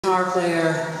guitar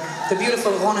player, the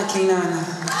beautiful Rona Kenan.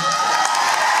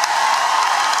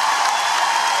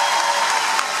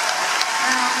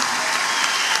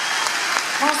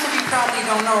 Most of you probably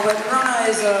don't know, but Rona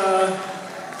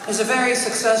is a very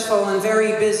successful and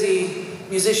very busy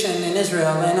musician in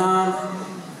Israel,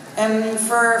 and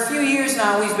for a few years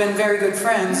now we've been very good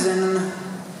friends, and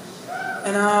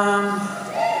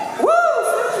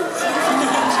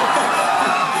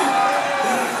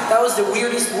that was the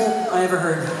weirdest whoop I ever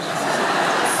heard.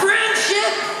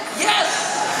 Friendship, yes.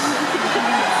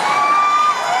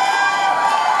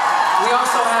 We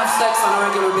also have sex on a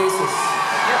regular basis.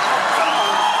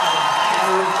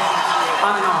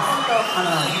 On and off.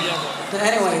 But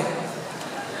anyway,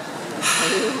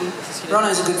 Rona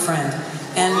is a good friend,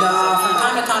 and from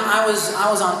time to time I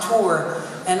was on tour,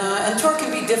 and tour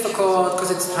can be difficult because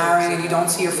it's tiring and you don't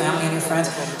see your family and your friends.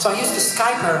 So I used to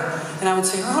Skype her, and I would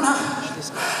say, Rona,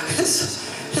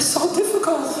 it's so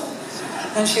difficult,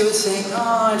 and she would say,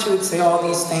 oh, and she would say all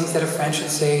these things that a friend should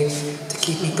say to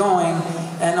keep me going,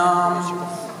 and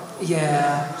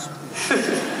yeah,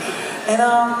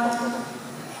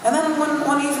 and then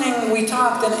one evening we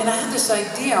talked, and I had this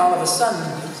idea all of a sudden.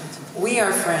 We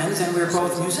are friends, and we're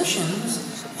both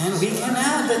musicians, and we can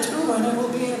add the two, and it will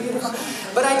be beautiful.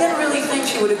 But I didn't really think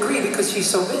she would agree because she's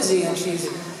so busy, and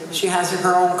she has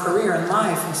her own career in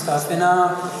life and stuff. And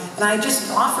I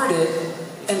just offered it,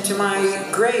 and to my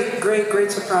great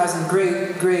surprise and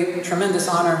great tremendous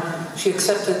honor, she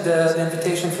accepted the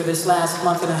invitation for this last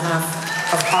month and a half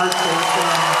of heartbreak.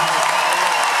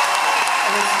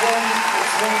 And it's been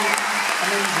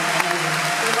amazing.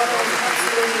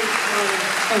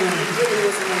 It really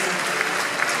was amazing.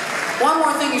 One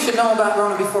more thing you should know about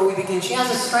Rona before we begin. She has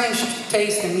a strange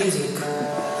taste in music.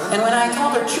 And when I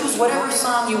told her, choose whatever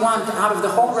song you want out of the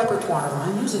whole repertoire of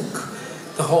my music,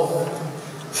 the whole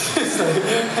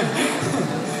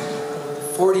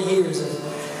 40 years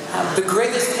of the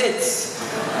greatest hits.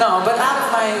 No, but out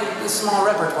of my small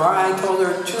repertoire, I told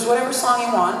her, choose whatever song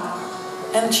you want.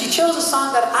 And she chose a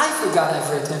song that I forgot I've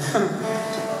written.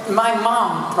 My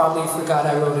mom probably forgot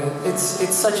I wrote it.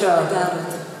 It's such a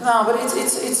no, but it's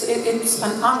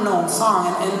an unknown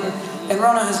song, and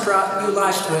Rona has brought new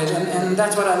life to it, and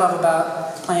that's what I love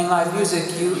about playing live music.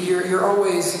 You're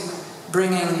always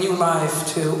bringing new life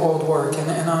to old work, and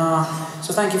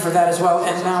so thank you for that as well.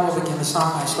 And now we'll begin the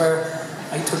song. I swear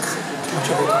I took too much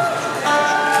of your time.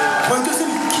 Why doesn't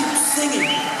he keep singing?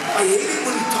 I hate it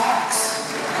when he talks.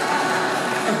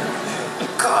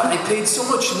 God, I paid so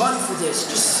much money for this.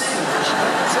 Just sing.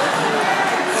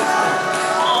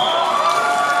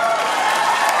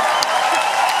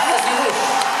 As you wish.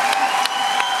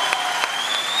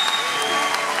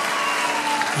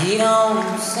 He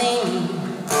don't sing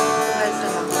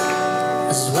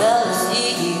as well as he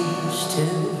used to,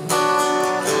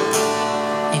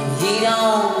 and he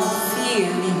don't fear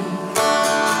me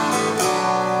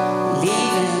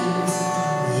leaving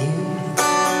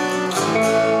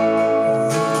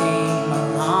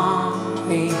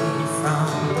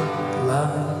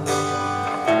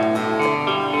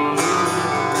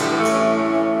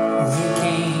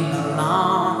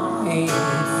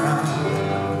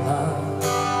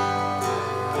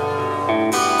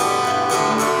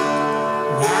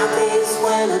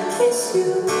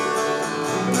you.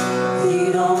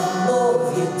 You don't move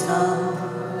your tongue.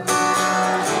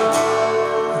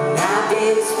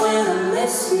 Nowadays when I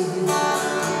miss you,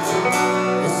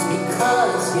 it's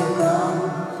because you're gone.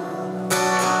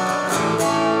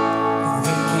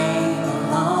 We came a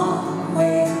long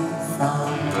way from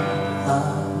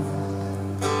love.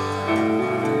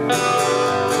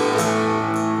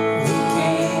 We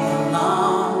came a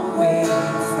long way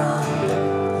from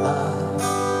love.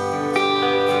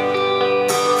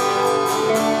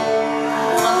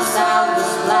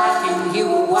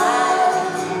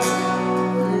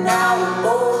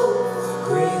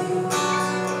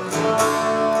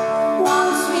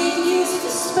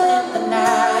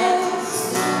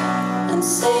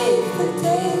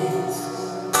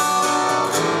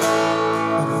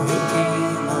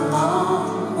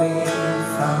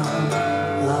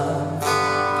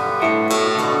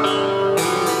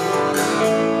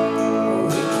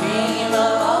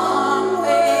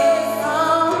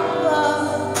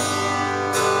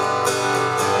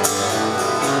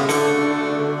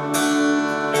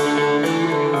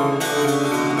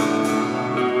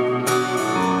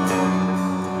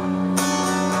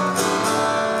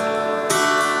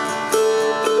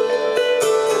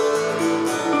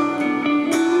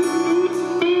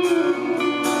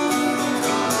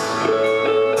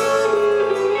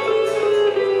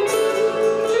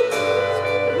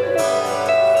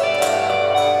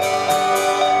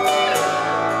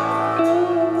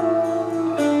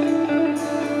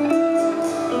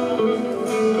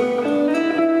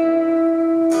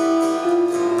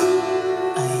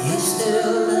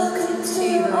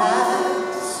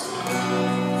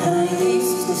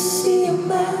 see a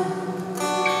map.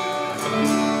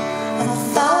 And I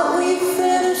thought we'd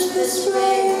finish this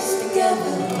race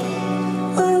together,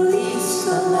 or at least a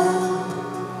lap.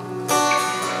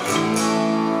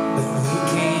 But we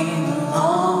came a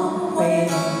long way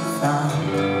from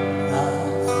love.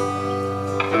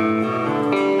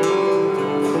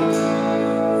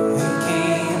 We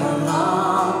came a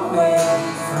long way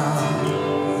from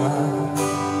love.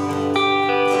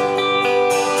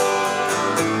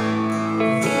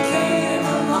 We came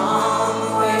a long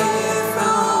way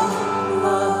from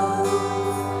love.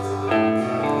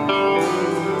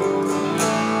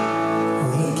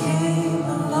 We came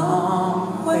a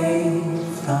long way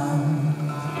from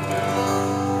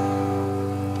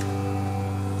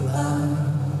love.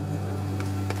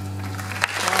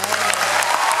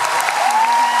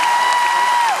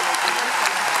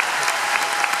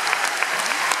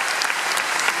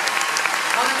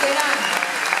 Rona Kenan,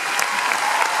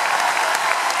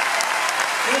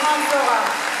 Liron Meshulam,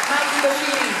 Michal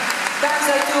Bashiri,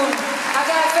 Zeitune,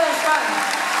 Haggai Fershtman.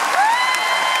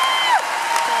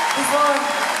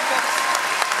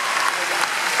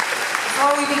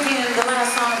 Before we begin the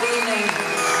last song of the evening,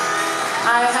 I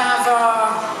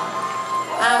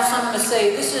have something to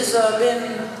say. This has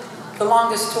been the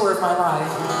longest tour of my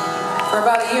life. For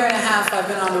about a year and a half, I've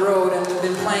been on the road and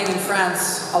been playing in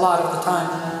France a lot of the time.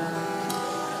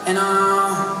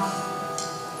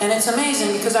 And it's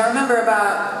amazing because I remember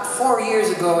about 4 years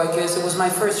ago, I guess, it was my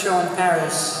first show in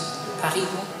Paris.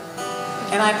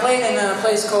 And I played in a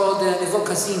place called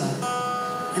Casino.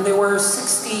 And there were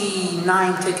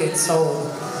 69 tickets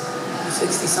sold,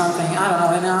 60 something,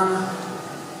 I don't know.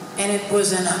 And it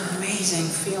was an amazing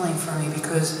feeling for me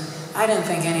because I didn't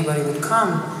think anybody would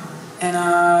come.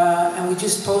 And we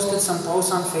just posted some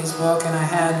posts on Facebook, and I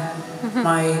had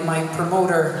my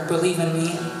promoter believe in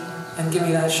me and give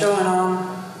me that show,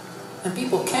 and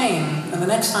people came. And the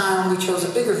next time we chose a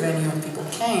bigger venue, and people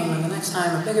came. And the next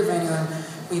time a bigger venue, and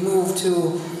we moved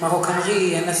to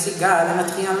Marocanerie and the Cigale and the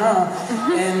Trianon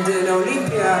and the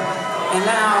Olympia, and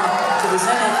now to the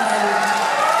Zénith.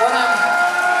 And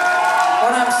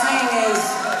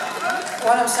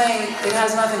what I'm saying, it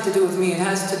has nothing to do with me. It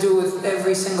has to do with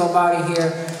every single body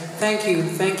here. Thank you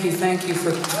for being in these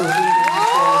shows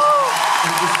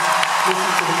and just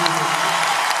listen to the music.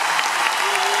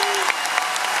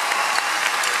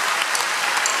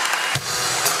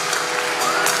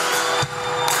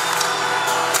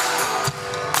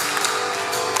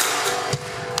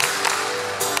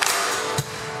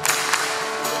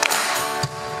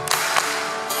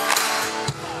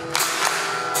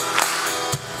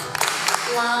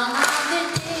 Long